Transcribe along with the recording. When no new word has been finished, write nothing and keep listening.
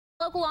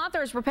local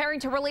author is preparing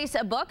to release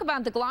a book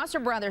about the Gloucester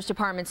Brothers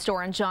department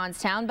store in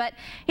Johnstown, but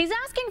he's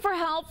asking for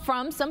help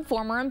from some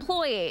former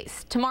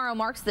employees. Tomorrow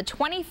marks the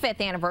 25th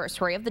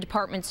anniversary of the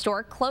department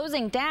store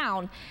closing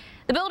down.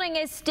 The building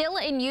is still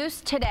in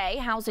use today,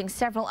 housing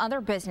several other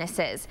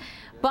businesses.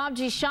 Bob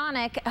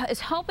Jeschonek is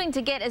hoping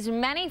to get as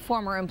many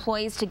former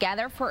employees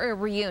together for a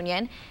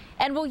reunion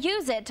and will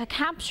use it to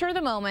capture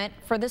the moment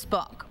for this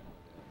book.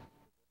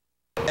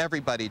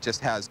 Everybody just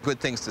has good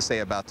things to say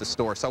about the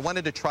store, so I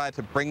wanted to try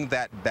to bring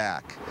that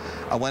back.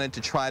 I wanted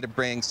to try to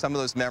bring some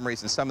of those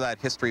memories and some of that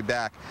history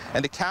back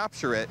and to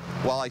capture it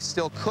while I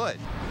still could.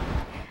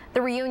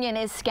 The reunion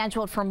is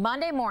scheduled for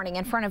Monday morning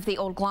in front of the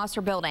old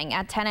Gloucester building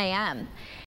at 10 a.m.